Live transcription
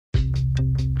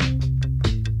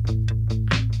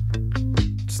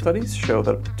Studies show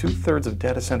that 2/3 of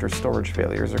data center storage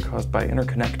failures are caused by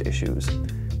interconnect issues.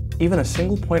 Even a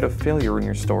single point of failure in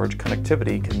your storage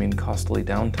connectivity can mean costly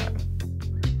downtime.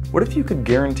 What if you could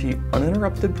guarantee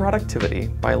uninterrupted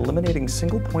productivity by eliminating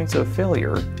single points of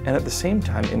failure and at the same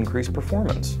time increase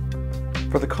performance?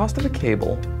 For the cost of a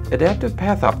cable, adaptive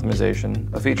path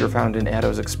optimization, a feature found in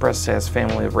ATTO's ExpressSAS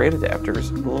family of RAID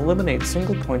adapters, will eliminate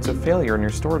single points of failure in your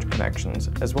storage connections,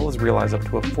 as well as realize up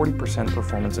to a 40%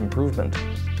 performance improvement.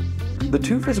 The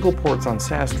two physical ports on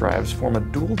SAS drives form a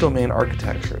dual-domain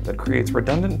architecture that creates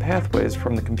redundant pathways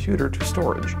from the computer to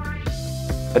storage.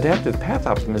 Adaptive path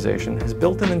optimization has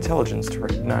built-in intelligence to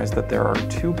recognize that there are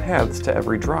two paths to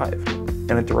every drive,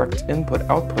 and it directs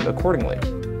input-output accordingly.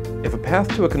 If a path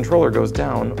to a controller goes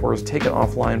down or is taken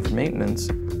offline for maintenance,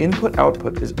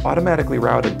 input-output is automatically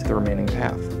routed to the remaining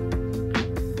path.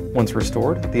 Once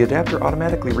restored, the adapter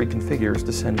automatically reconfigures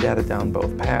to send data down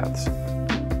both paths.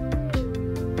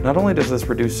 Not only does this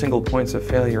reduce single points of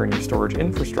failure in your storage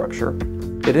infrastructure,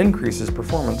 it increases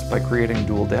performance by creating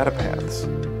dual data paths.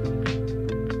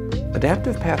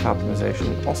 Adaptive path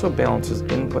optimization also balances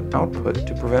input-output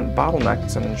to prevent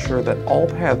bottlenecks and ensure that all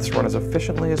paths run as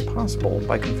efficiently as possible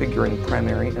by configuring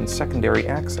primary and secondary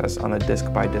access on a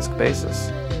disk-by-disk basis.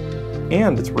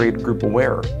 And it's RAID group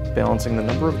aware, balancing the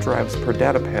number of drives per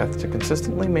data path to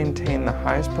consistently maintain the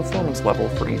highest performance level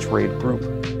for each RAID group.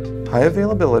 High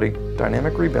availability,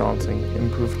 dynamic rebalancing,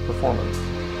 improved performance.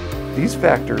 These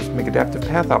factors make adaptive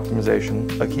path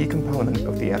optimization a key component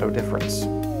of the ATTO difference.